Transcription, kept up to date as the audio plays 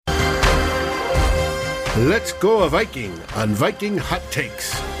Let's go a Viking on Viking Hot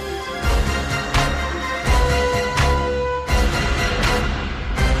Takes.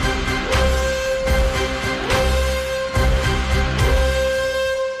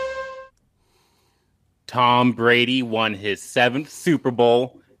 Tom Brady won his 7th Super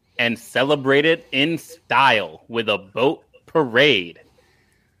Bowl and celebrated in style with a boat parade.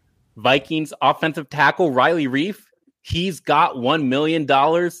 Vikings offensive tackle Riley Reiff, he's got $1 million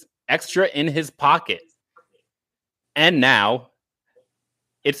extra in his pocket. And now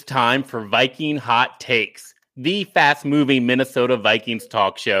it's time for Viking Hot Takes, the fast-moving Minnesota Vikings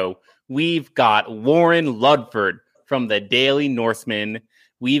talk show. We've got Warren Ludford from the Daily Norseman.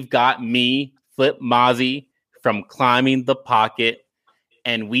 We've got me, Flip Mozzie, from Climbing the Pocket.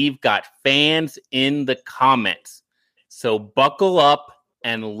 And we've got fans in the comments. So buckle up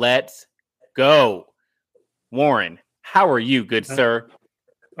and let's go. Warren, how are you, good sir?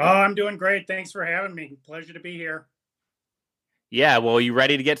 Oh, I'm doing great. Thanks for having me. Pleasure to be here. Yeah, well, you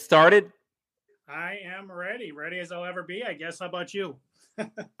ready to get started? I am ready. Ready as I'll ever be, I guess. How about you?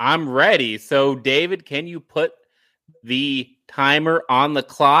 I'm ready. So, David, can you put the timer on the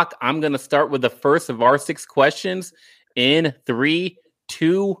clock? I'm going to start with the first of our 6 questions in 3,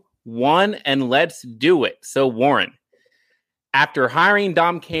 2, 1, and let's do it. So, Warren, after hiring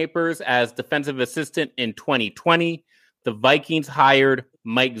Dom Capers as defensive assistant in 2020, the Vikings hired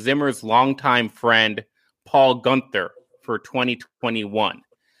Mike Zimmer's longtime friend, Paul Guenther, for 2021.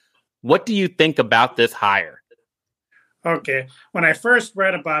 What do you think about this hire? Okay. When I first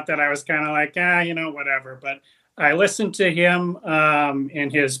read about that, I was kind of like, whatever. But I listened to him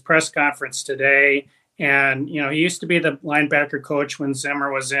in his press conference today. And, he used to be the linebacker coach when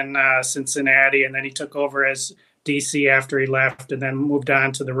Zimmer was in Cincinnati. And then he took over as DC after he left and then moved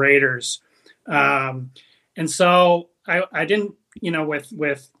on to the Raiders. And so I didn't,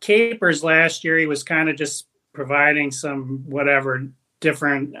 with Capers last year, he was kind of just providing some whatever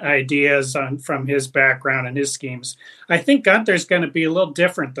different ideas from his background and his schemes. I think Guenther's going to be a little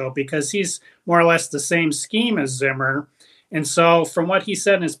different, though, because he's more or less the same scheme as Zimmer. And so from what he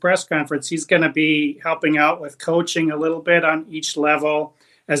said in his press conference, he's going to be helping out with coaching a little bit on each level,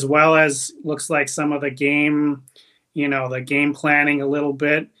 as well as looks like some of the game, the game planning a little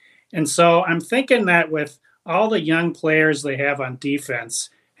bit. And so I'm thinking that with all the young players they have on defense,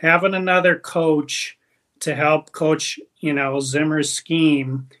 having another coach to help coach, Zimmer's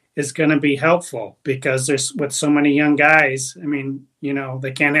scheme is going to be helpful because there's with so many young guys. I mean,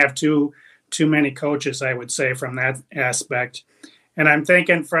 they can't have too many coaches, I would say, from that aspect. And I'm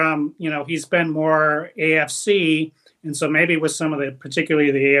thinking from, he's been more AFC. And so maybe with some of the, particularly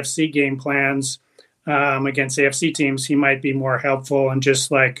the AFC game plans against AFC teams, he might be more helpful and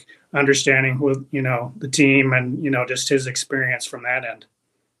just like understanding who, the team and, just his experience from that end.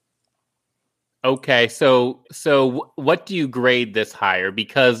 Okay, so what do you grade this hire?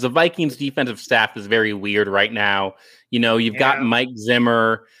 Because the Vikings defensive staff is very weird right now. You've got Mike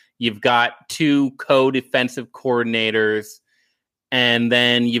Zimmer, you've got 2 co-defensive coordinators, and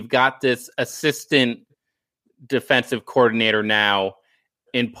then you've got this assistant defensive coordinator now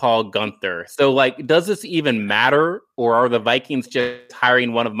in Paul Guenther. So, does this even matter, or are the Vikings just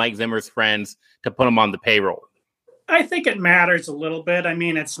hiring one of Mike Zimmer's friends to put him on the payroll? I think it matters a little bit. I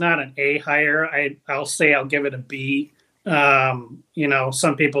mean, it's not an A hire. I'll say I'll give it a B.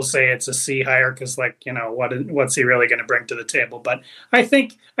 Some people say it's a C hire because, what's he really going to bring to the table? But I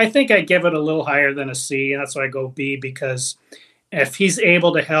think I give it a little higher than a C. And that's why I go B, because if he's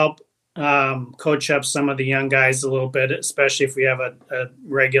able to help coach up some of the young guys a little bit, especially if we have a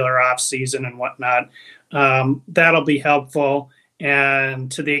regular off season and whatnot, that'll be helpful.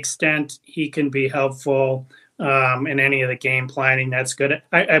 And to the extent he can be helpful in any of the game planning, that's good.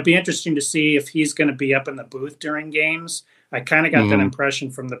 I'd be interesting to see if he's going to be up in the booth during games. I kind of got that impression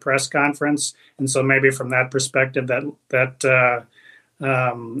from the press conference. And so maybe from that perspective, that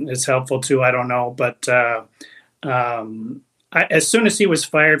is helpful too. I don't know. But as soon as he was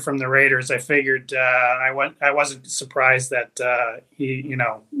fired from the Raiders, I figured I wasn't surprised that he,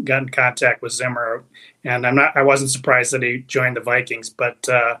 got in contact with Zimmer, and I wasn't surprised that he joined the Vikings. But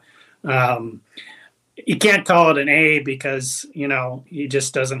you can't call it an A because he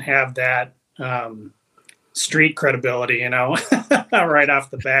just doesn't have that street credibility, right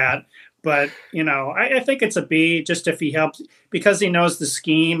off the bat. But I think it's a B, just if he helps, because he knows the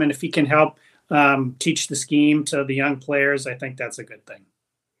scheme, and if he can help teach the scheme to the young players, I think that's a good thing.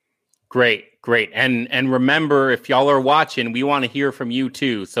 Great. And remember, if y'all are watching, we want to hear from you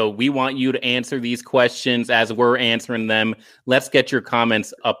too. So we want you to answer these questions as we're answering them. Let's get your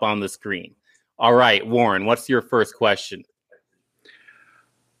comments up on the screen. All right, Warren, what's your first question?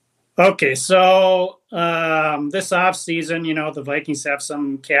 Okay, so this off season, the Vikings have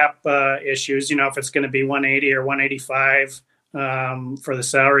some cap issues. If it's going to be 180 or 185 for the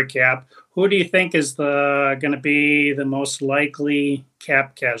salary cap, who do you think is going to be the most likely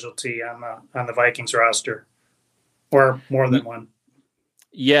cap casualty on the Vikings roster, or more than one?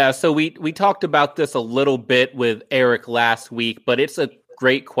 Yeah, so we talked about this a little bit with Eric last week, but it's a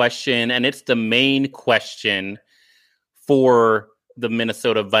great question, and it's the main question for the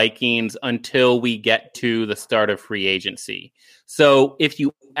Minnesota Vikings until we get to the start of free agency. So if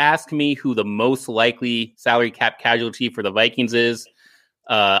you ask me who the most likely salary cap casualty for the Vikings is,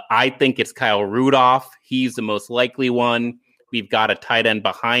 I think it's Kyle Rudolph. He's the most likely one. We've got a tight end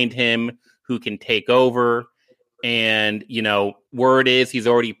behind him who can take over. And, word is he's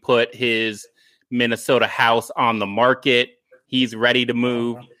already put his Minnesota house on the market. He's ready to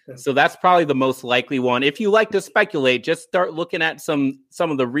move. So that's probably the most likely one. If you like to speculate, just start looking at some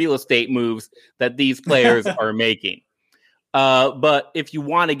of the real estate moves that these players are making. But if you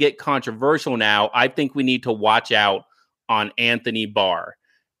want to get controversial now, I think we need to watch out on Anthony Barr.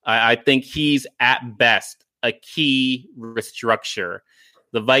 I think he's at best a key restructure.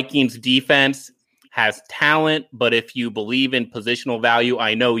 The Vikings defense has talent, but if you believe in positional value,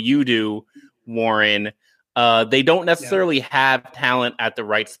 I know you do, Warren, they don't necessarily have talent at the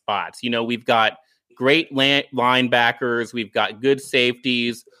right spots. We've got great linebackers. We've got good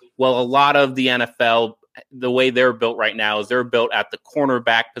safeties. Well, a lot of the NFL, the way they're built right now is they're built at the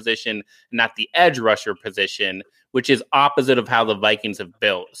cornerback position, not the edge rusher position, which is opposite of how the Vikings have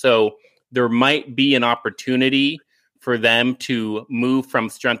built. So there might be an opportunity for them to move from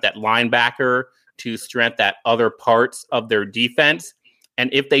strength at linebacker to strength at other parts of their defense. And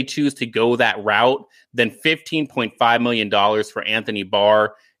if they choose to go that route, then $15.5 million for Anthony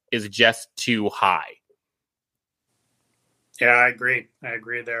Barr is just too high. Yeah, I agree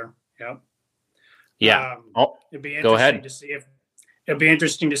there. Yep. Yeah. It'd be interesting go ahead. It'd be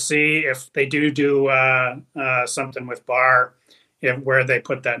interesting to see if they do something with Barr, where they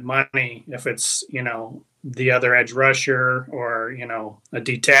put that money, if it's, the other edge rusher or, a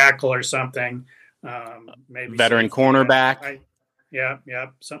D tackle or something. Maybe veteran cornerback. Yeah,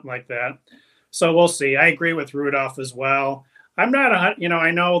 something like that. So we'll see. I agree with Rudolph as well. I'm not,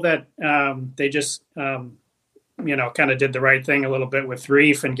 I know that they just, kind of did the right thing a little bit with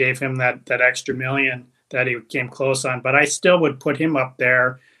Reef and gave him that extra $1 million that he came close on. But I still would put him up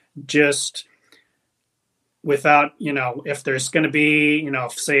there just without, if there's going to be,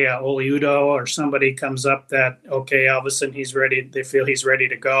 say a Oli Udoh or somebody comes up that, okay, all of a sudden he's ready, they feel he's ready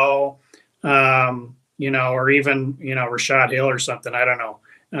to go. Or even, Rashad Hill or something. I don't know.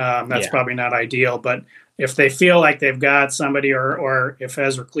 That's probably not ideal, but if they feel like they've got somebody or if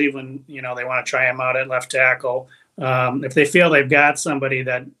Ezra Cleveland, they want to try him out at left tackle. If they feel they've got somebody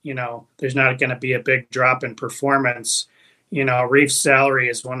that, there's not going to be a big drop in performance, Reef's salary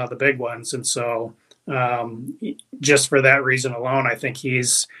is one of the big ones. And so just for that reason alone, I think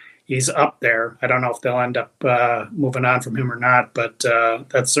he's up there. I don't know if they'll end up moving on from him or not, but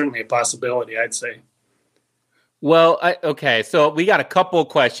that's certainly a possibility, I'd say. Well, okay. So we got a couple of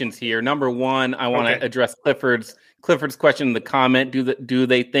questions here. Number one, I want to address Clifford's question in the comment. Do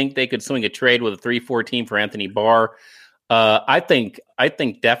they think they could swing a trade with a 3-4 team for Anthony Barr? I think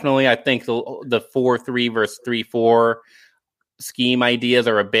definitely. I think the 4-3 versus 3-4 scheme ideas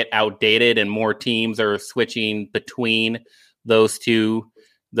are a bit outdated, and more teams are switching between those two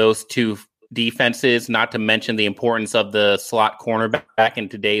defenses. Not to mention the importance of the slot cornerback in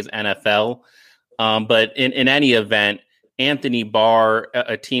today's NFL. But in any event, Anthony Barr,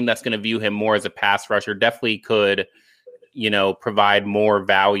 a team that's going to view him more as a pass rusher, definitely could, provide more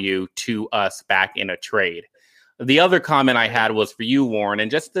value to us back in a trade. The other comment I had was for you, Warren, and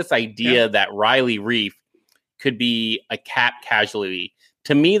just this idea that Riley Reef could be a cap casualty.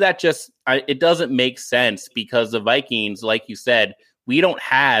 To me, that just it doesn't make sense because the Vikings, like you said, we don't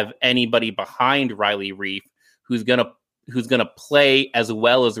have anybody behind Riley Reef who's going to play as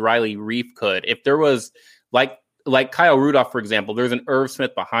well as Riley Reef could. If there was like Kyle Rudolph, for example, there's an Irv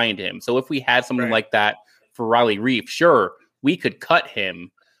Smith behind him. So if we had something like that for Riley Reef, sure, we could cut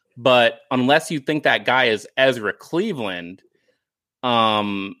him. But unless you think that guy is Ezra Cleveland,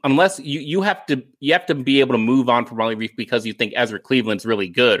 unless you have to be able to move on from Riley Reef because you think Ezra Cleveland's really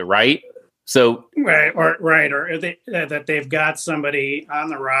good, right? So or that they've got somebody on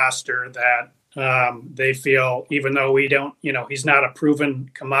the roster that they feel, even though we don't, he's not a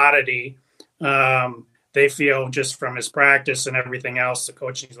proven commodity, they feel just from his practice and everything else, the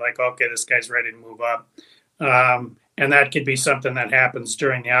coaching's like, okay, this guy's ready to move up. And that could be something that happens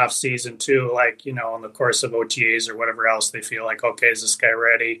during the off season too, like, in the course of OTAs or whatever else, they feel like, okay, is this guy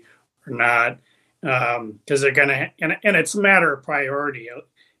ready? not, because they're going to, and it's a matter of priority.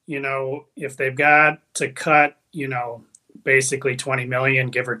 If they've got to cut, basically 20 million,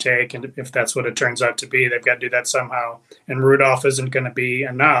 give or take, and if that's what it turns out to be, they've got to do that somehow. And Rudolph isn't going to be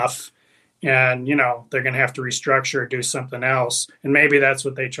enough. And, they're going to have to restructure or do something else. And maybe that's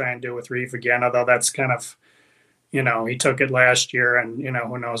what they try and do with Reiff again, although that's kind of, he took it last year and,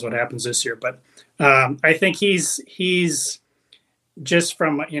 who knows what happens this year. But I think he's just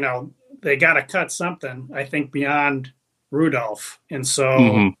from, they got to cut something, I think, beyond Rudolph. And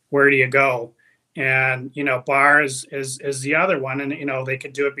so where do you go? And, Barr is the other one. And, they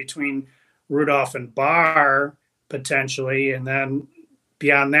could do it between Rudolph and Barr potentially. And then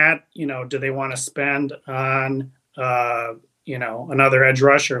beyond that, do they want to spend on, another edge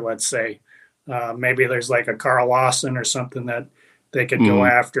rusher, let's say? Maybe there's like a Carl Lawson or something that they could go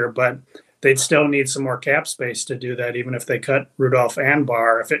after, but they'd still need some more cap space to do that, even if they cut Rudolph and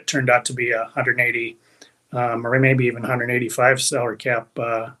Barr, if it turned out to be a 180 or maybe even 185 salary cap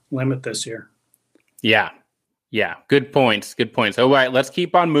limit this year. Yeah. Good points. All right, let's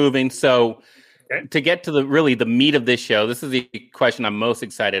keep on moving. So to get to the meat of this show, this is the question I'm most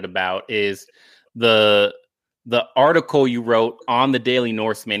excited about, is the article you wrote on the Daily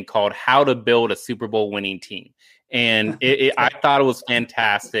Norseman called "How to Build a Super Bowl Winning Team," and I thought it was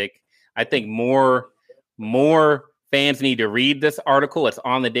fantastic. I think more fans need to read this article. It's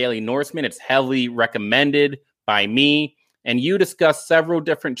on the Daily Norseman. It's heavily recommended by me, and you discuss several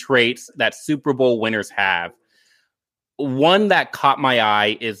different traits that Super Bowl winners have. One that caught my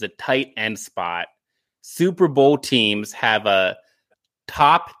eye is the tight end spot. Super Bowl teams have a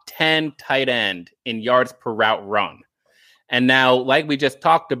top 10 tight end in yards per route run. And now, like we just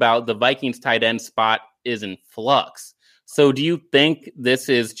talked about, the Vikings tight end spot is in flux. So do you think this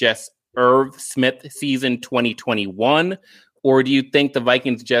is just Irv Smith season 2021, or do you think the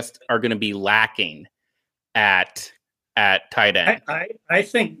Vikings just are going to be lacking at tight end? I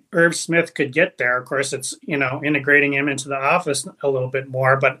think Irv Smith could get there. Of course, it's, integrating him into the office a little bit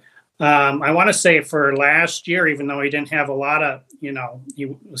more. But I want to say for last year, even though he didn't have a lot of, he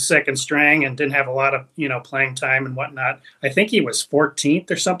was second string and didn't have a lot of, playing time and whatnot, I think he was 14th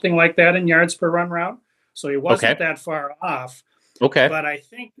or something like that in yards per run route. So he wasn't that far off. Okay. But I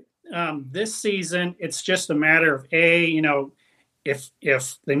think this season, it's just a matter of, if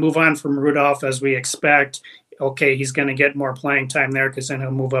they move on from Rudolph as we expect, okay, he's going to get more playing time there because then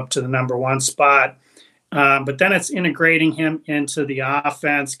he'll move up to the number one spot. But then it's integrating him into the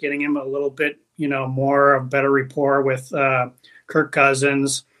offense, getting him a little bit, more of better rapport with Kirk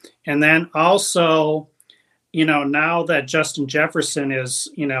Cousins. And then also, now that Justin Jefferson is,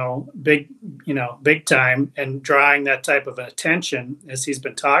 big time and drawing that type of attention as he's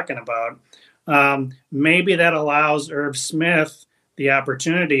been talking about, maybe that allows Irv Smith the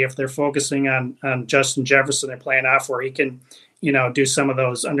opportunity, if they're focusing on Justin Jefferson, they're playing off where he can, do some of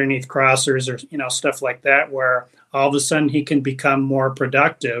those underneath crossers or, stuff like that, where all of a sudden he can become more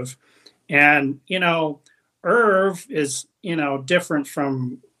productive. And, Irv is, different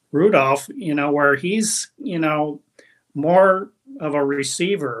from Rudolph, where he's, more of a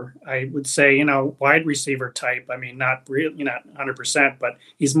receiver, I would say, wide receiver type. I mean, not really, not 100%, but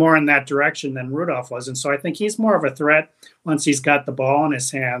he's more in that direction than Rudolph was. And so I think he's more of a threat once he's got the ball in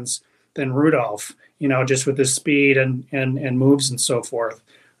his hands than Rudolph, just with his speed and moves and so forth.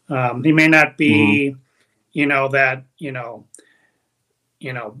 He may not be, that,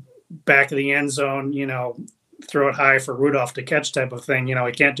 back of the end zone, throw it high for Rudolph to catch type of thing.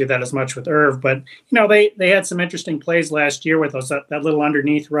 He can't do that as much with Irv, but they had some interesting plays last year with that little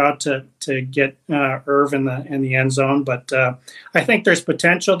underneath route to get Irv in the end zone. But I think there's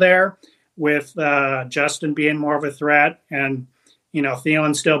potential there with Justin being more of a threat and,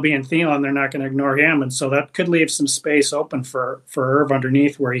 Thielen still being Thielen. They're not going to ignore him. And so that could leave some space open for Irv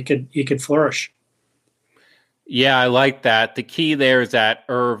underneath where he could flourish. Yeah, I like that. The key there is that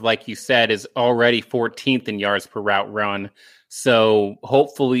Irv, like you said, is already 14th in yards per route run. So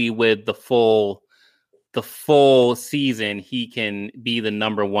hopefully with the full season, he can be the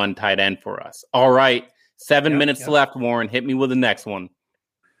number one tight end for us. All right. 7 minutes left, Warren. Hit me with the next one.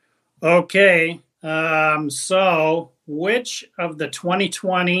 Okay. So which of the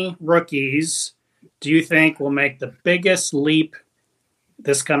 2020 rookies do you think will make the biggest leap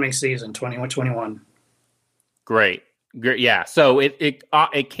this coming season, 2021? Great. Yeah. So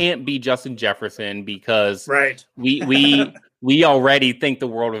it can't be Justin Jefferson because we already think the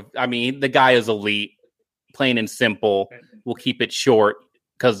world of. I mean, the guy is elite, plain and simple. We'll keep it short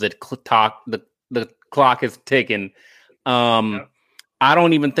because the clock is ticking. I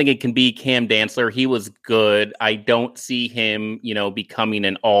don't even think it can be Cam Dantzler. He was good. I don't see him, becoming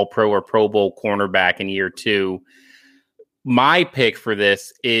an all-pro or Pro Bowl cornerback in year 2. My pick for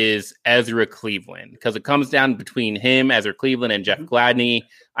this is Ezra Cleveland because it comes down between him, Ezra Cleveland, and Jeff Gladney.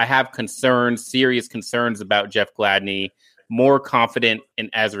 I have serious concerns about Jeff Gladney. More confident in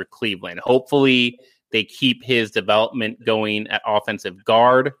Ezra Cleveland. Hopefully, they keep his development going at offensive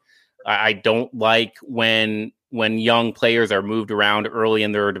guard. I don't like when young players are moved around early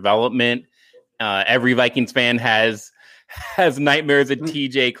in their development. Every Vikings fan has nightmares at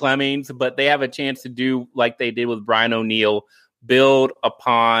TJ Clemmings, but they have a chance to do like they did with Brian O'Neill, build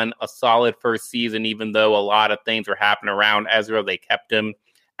upon a solid first season, even though a lot of things were happening around Ezra. They kept him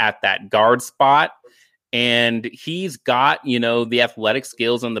at that guard spot. And he's got, the athletic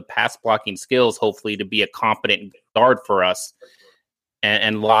skills and the pass blocking skills, hopefully, to be a competent guard for us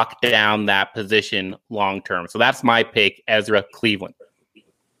and lock down that position long term. So that's my pick, Ezra Cleveland.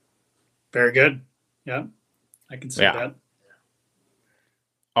 Very good. Yeah, I can see that.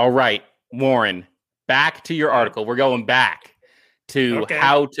 All right, Warren, back to your article. We're going back to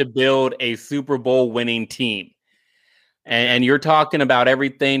how to build a Super Bowl winning team. And you're talking about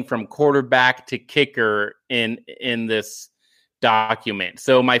everything from quarterback to kicker in this document.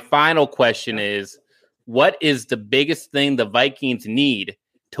 So my final question is, what is the biggest thing the Vikings need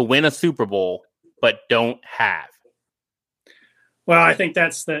to win a Super Bowl but don't have? Well, I think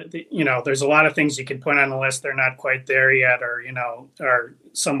that's there's a lot of things you can put on the list. They're not quite there yet, or, are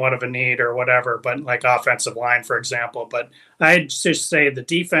somewhat of a need or whatever, but like offensive line, for example. But I'd just say the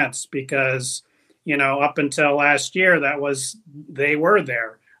defense, because, up until last year, they were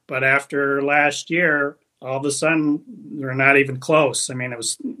there. But after last year, all of a sudden, they're not even close. I mean, it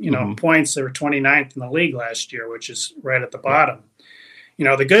was, points, they were 29th in the league last year, which is right at the bottom.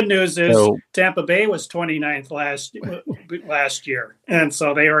 The good news is Tampa Bay was 29th last year. And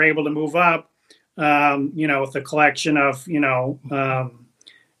so they were able to move up, with a collection of,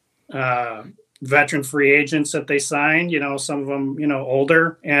 veteran free agents that they signed, some of them,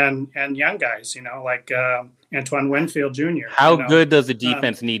 older and young guys, like Antoine Winfield Jr. How good does the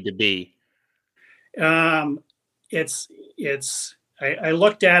defense need to be? I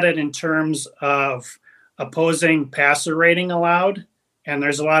looked at it in terms of opposing passer rating allowed. And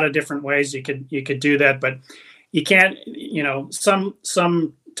there's a lot of different ways you could do that, but you can't,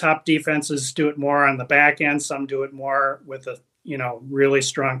 some top defenses do it more on the back end. Some do it more with a, really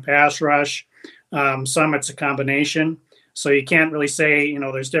strong pass rush. Some it's a combination. So you can't really say,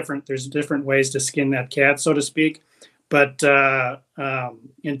 there's different ways to skin that cat, so to speak. But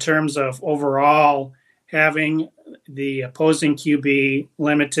in terms of overall having the opposing QB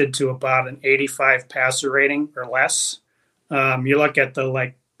limited to about an 85 passer rating or less, you look at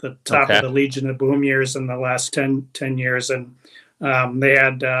the top of the Legion of Boom years in the last 10 years, and they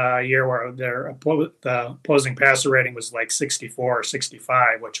had a year where the opposing passer rating was like 64 or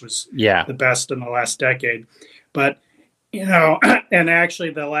 65, which was the best in the last decade. But, and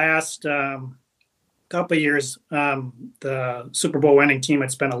actually the last couple of years, the Super Bowl winning team,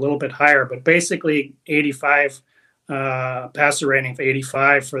 it's been a little bit higher, but basically 85 passer rating of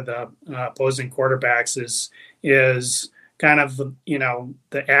 85 for the opposing quarterbacks is kind of,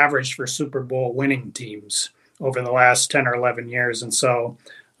 the average for Super Bowl winning teams over the last 10 or 11 years. And so,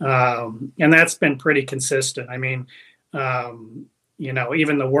 and that's been pretty consistent. I mean,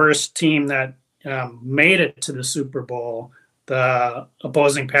 even the worst team that made it to the Super Bowl, the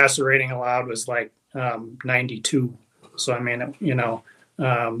opposing passer rating allowed was like 92. So, I mean, you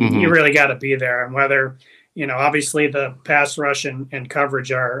really got to be there. And whether, obviously the pass rush and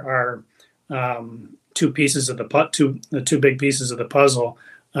coverage are two pieces of the two big pieces of the puzzle.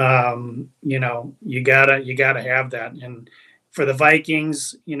 You gotta have that. And for the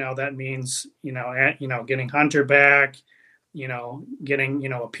Vikings, that means, getting Hunter back, getting,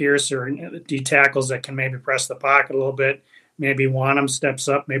 a Pierce or D tackles that can maybe press the pocket a little bit. Maybe Wanham steps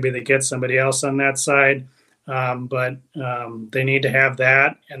up. Maybe they get somebody else on that side. But they need to have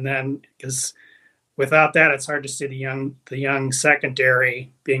that. And then, because without that, it's hard to see the young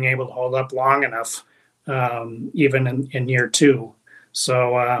secondary being able to hold up long enough, even in year 2.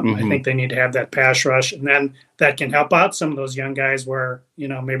 So I think they need to have that pass rush, and then that can help out some of those young guys where,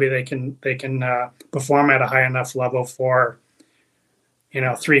 maybe they can perform at a high enough level for,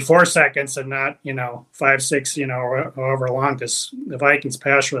 3-4 seconds and not, 5-6, or however long, because the Vikings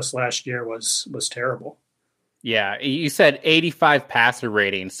pass rush last year was terrible. Yeah, you said 85 passer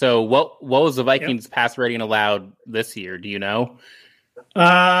rating. So what was the Vikings pass rating allowed this year? Do you know?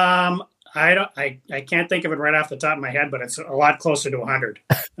 I can't think of it right off the top of my head, but it's a lot closer to 100.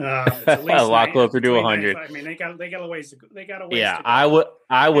 It's at least a lot closer to 100. I mean, they got a ways to go. Yeah, to go.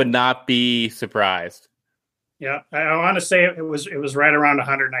 I would not be surprised. Yeah, I want to say it was right around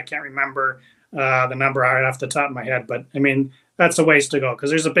 100, and I can't remember the number right off the top of my head. But I mean, that's a ways to go because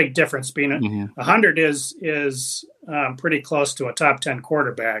there's a big difference. Being 100 is pretty close to a top 10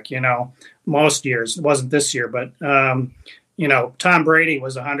 quarterback. Most years. It wasn't this year, but Tom Brady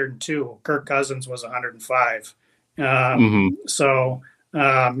was 102. Kirk Cousins was 105. So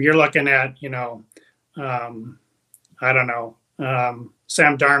you're looking at I don't know.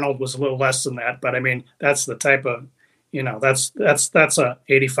 Sam Darnold was a little less than that, but I mean that's the type of that's a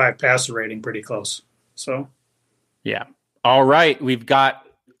 85 passer rating, pretty close. So yeah. All right, we've got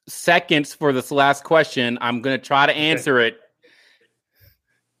seconds for this last question. I'm going to try to answer it.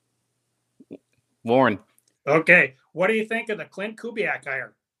 Warren. Okay. What do you think of the Klint Kubiak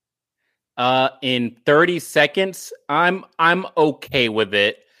hire? In 30 seconds, I'm okay with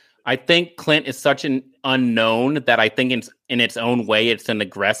it. I think Klint is such an unknown that I think in its own way, it's an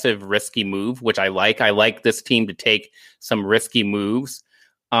aggressive, risky move, which I like. I like this team to take some risky moves.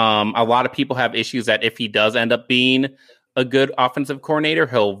 A lot of people have issues that if he does end up being a good offensive coordinator,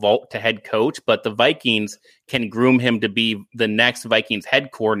 he'll vault to head coach, but the Vikings can groom him to be the next Vikings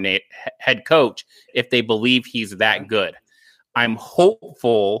head coach if they believe he's that good. I'm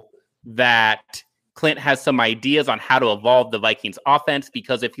hopeful that Klint has some ideas on how to evolve the Vikings offense,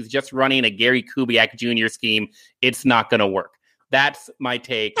 because if he's just running a Gary Kubiak Jr. scheme, it's not going to work. That's my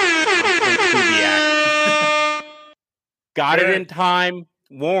take on Klint Kubiak. Got it in time.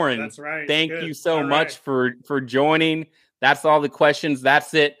 Warren, that's right. Thank you so much for joining. That's all the questions.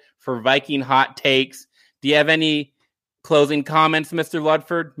 That's it for Viking Hot Takes. Do you have any closing comments, Mr.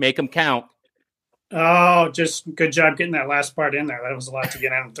 Ludford? Make them count. Oh, just good job getting that last part in there. That was a lot to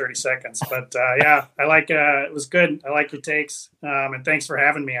get in 30 seconds. But yeah, I like it was good. I like your takes. And thanks for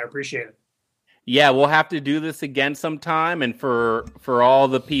having me. I appreciate it. Yeah, we'll have to do this again sometime. And for all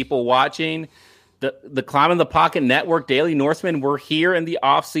the people watching, the Climb in the Pocket Network, Daily Norseman, we're here in the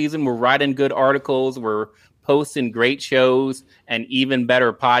off season. We're writing good articles. We're posting great shows and even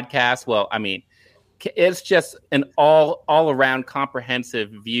better podcasts. Well, I mean, it's just an all around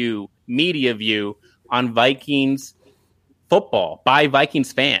comprehensive media view on Vikings football by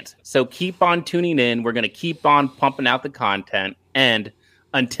Vikings fans. So keep on tuning in. We're going to keep on pumping out the content. And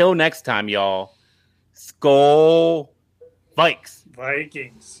until next time, y'all, Skol Vikes.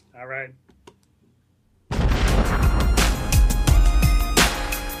 Vikings. All right.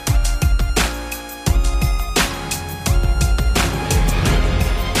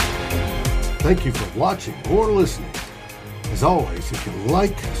 Thank you for watching or listening. As always, if you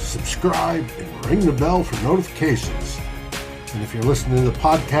like, subscribe, and ring the bell for notifications. And if you're listening to the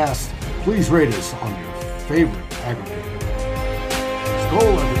podcast, please rate us on your favorite aggregator. Skol,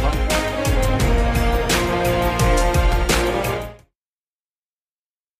 everybody.